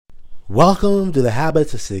Welcome to the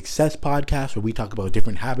Habits of Success podcast, where we talk about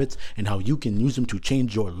different habits and how you can use them to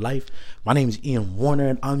change your life. My name is Ian Warner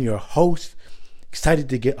and I'm your host. Excited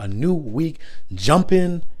to get a new week. Jump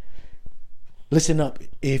in. Listen up.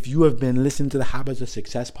 If you have been listening to the Habits of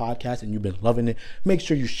Success podcast and you've been loving it, make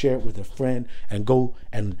sure you share it with a friend and go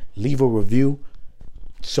and leave a review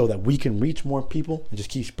so that we can reach more people and just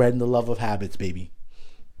keep spreading the love of habits, baby.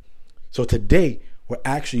 So today, we're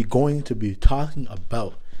actually going to be talking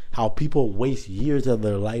about how people waste years of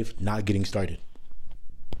their life not getting started.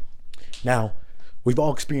 Now, we've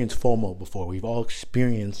all experienced FOMO before. We've all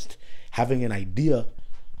experienced having an idea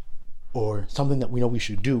or something that we know we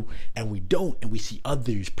should do, and we don't, and we see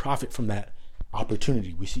others profit from that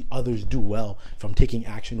opportunity. We see others do well from taking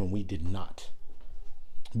action when we did not.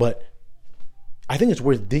 But I think it's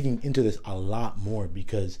worth digging into this a lot more,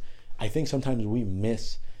 because I think sometimes we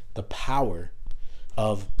miss the power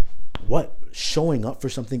of what showing up for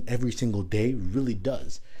something every single day really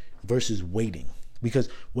does versus waiting. Because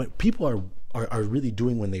what people are really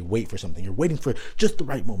doing when they wait for something, you're waiting for just the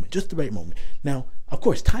right moment. Now, of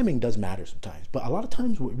course, timing does matter sometimes, but a lot of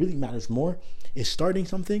times what really matters more is starting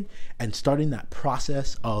something and starting that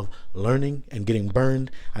process of learning and getting burned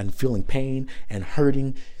and feeling pain and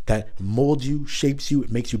hurting that molds you, shapes you,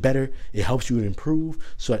 it makes you better, it helps you improve,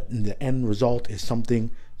 so that the end result is something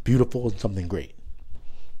beautiful and something great.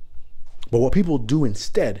 But what people do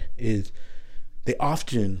instead is they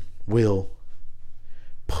often will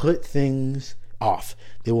put things off.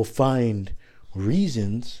 They will find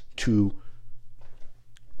reasons to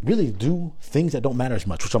really do things that don't matter as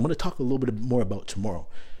much, which I'm going to talk a little bit more about tomorrow.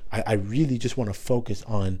 I really just want to focus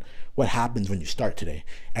on what happens when you start today.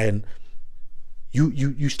 And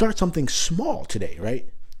you start something small today, right?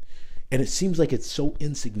 And it seems like it's so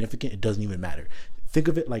insignificant, it doesn't even matter. Think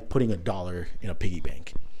of it like putting $1 in a piggy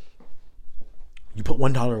bank. You put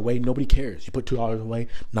 $1 away, nobody cares. You put $2 away,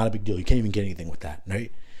 not a big deal. You can't even get anything with that,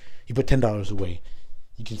 right? You put $10 away,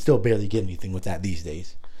 you can still barely get anything with that these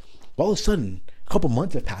days. But all of a sudden, a couple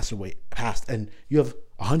months have passed, and you have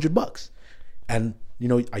 $100, and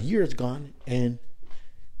a year is gone, and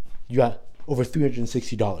you got over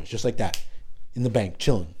 $360 just like that in the bank,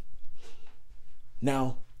 chilling.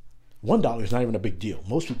 Now, $1 is not even a big deal.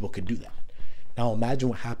 Most people could do that. Now imagine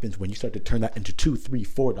what happens when you start to turn that into $2, $3,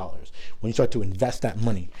 $4. When you start to invest that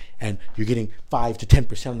money and you're getting 5 to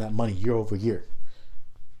 10% of that money year over year,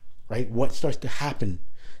 right? What starts to happen?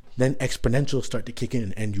 Then exponentials start to kick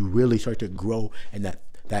in, and you really start to grow, and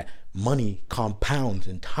that money compounds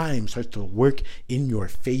and time starts to work in your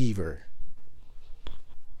favor.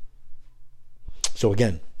 So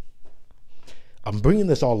again, I'm bringing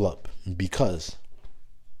this all up because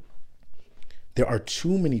there are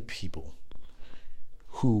too many people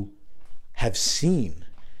who have seen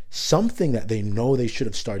something that they know they should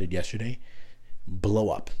have started yesterday blow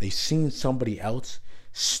up. They've seen somebody else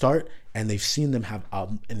start, and they've seen them have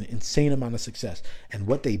an insane amount of success. And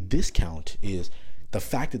what they discount is the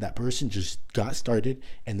fact that that person just got started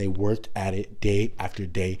and they worked at it day after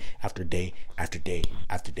day after day after day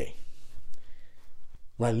after day.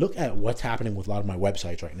 When I look at what's happening with a lot of my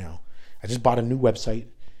websites right now, I just bought a new website,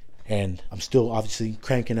 and I'm still obviously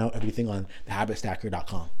cranking out everything on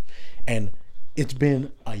thehabitstacker.com. And it's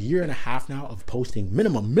been a year and a half now of posting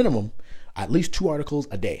minimum, at least 2 articles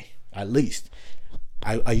a day, at least.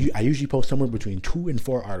 I usually post somewhere between 2 and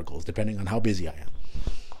 4 articles, depending on how busy I am.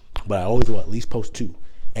 But I always will at least post 2.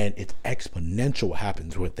 And it's exponential what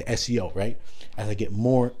happens with the SEO, right? As I get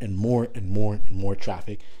more and more and more and more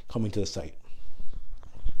traffic coming to the site.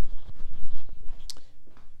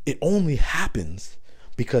 It only happens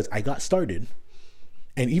because I got started,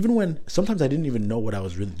 and even when sometimes I didn't even know what I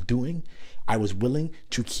was really doing, I was willing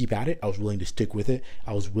to keep at it. I was willing to stick with it.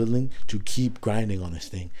 I was willing to keep grinding on this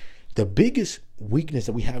thing. The biggest weakness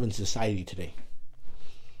that we have in society today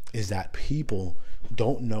is that people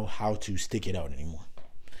don't know how to stick it out anymore.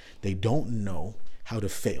 They don't know how to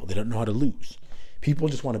fail. They don't know how to lose. People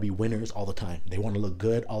just want to be winners all the time. They want to look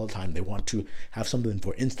good all the time. They want to have something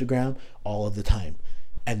for Instagram all of the time.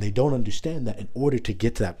 And they don't understand that in order to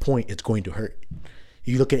get to that point, it's going to hurt.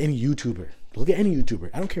 You look at any YouTuber.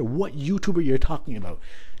 I don't care what YouTuber you're talking about.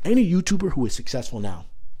 Any YouTuber who is successful now,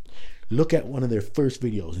 look at one of their first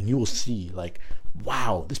videos and you will see like,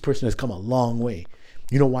 wow, this person has come a long way.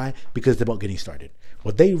 You know why? Because it's about getting started.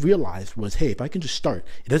 What they realized was, hey, if I can just start,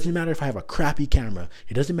 it doesn't matter if I have a crappy camera.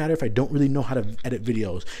 It doesn't matter if I don't really know how to edit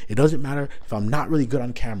videos. It doesn't matter if I'm not really good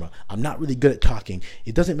on camera. I'm not really good at talking.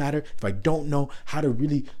 It doesn't matter if I don't know how to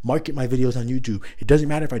really market my videos on YouTube. It doesn't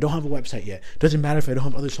matter if I don't have a website yet. It doesn't matter if I don't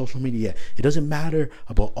have other social media yet. It doesn't matter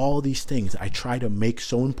about all these things I try to make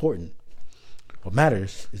so important. What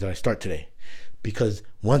matters is that I start today, because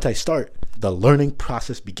once I start, the learning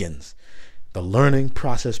process begins. The learning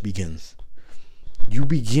process begins. You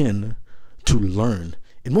begin to learn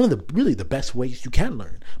in one of the best ways you can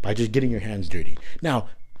learn, by just getting your hands dirty. Now,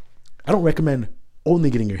 I don't recommend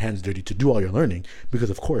only getting your hands dirty to do all your learning, because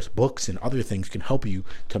of course books and other things can help you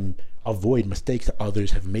to avoid mistakes that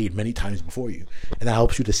others have made many times before you, and that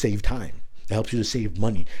helps you to save time. That helps you to save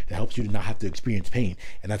money. That helps you to not have to experience pain,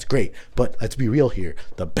 and that's great. But let's be real here.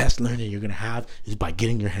 The best learning you're going to have is by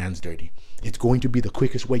getting your hands dirty. It's going to be the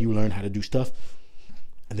quickest way you learn how to do stuff,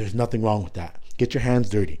 and there's nothing wrong with that. Get your hands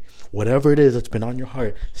dirty. Whatever it is that's been on your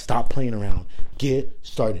heart, stop playing around. Get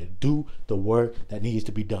started. Do the work that needs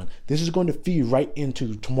to be done. This is going to feed right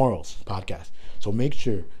into tomorrow's podcast. So make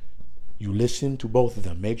sure you listen to both of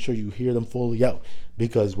them. Make sure you hear them fully out,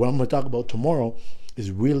 because what I'm going to talk about tomorrow is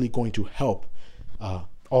really going to help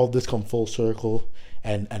all this come full circle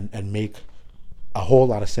and make a whole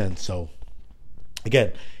lot of sense. So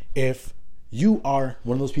again, if you are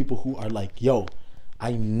one of those people who are like, yo,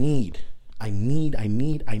 I need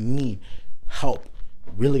help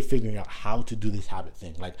really figuring out how to do this habit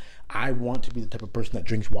thing. Like, I want to be the type of person that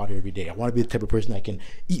drinks water every day. I want to be the type of person that can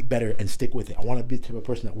eat better and stick with it. I want to be the type of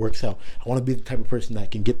person that works out. I want to be the type of person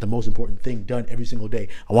that can get the most important thing done every single day.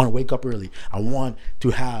 I want to wake up early. I want to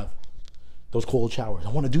have those cold showers. I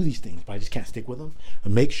want to do these things, but I just can't stick with them.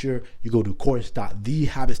 And make sure you go to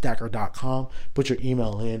course.thehabitstacker.com, put your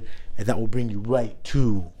email in, and that will bring you right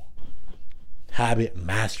to Habit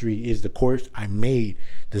Mastery. Is the course I made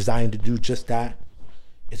designed to do just that.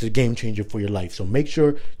 It's a game changer for your life. So make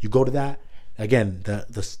sure you go to that. Again,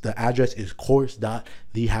 the address is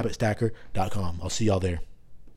course.thehabitstacker.com. I'll see y'all there.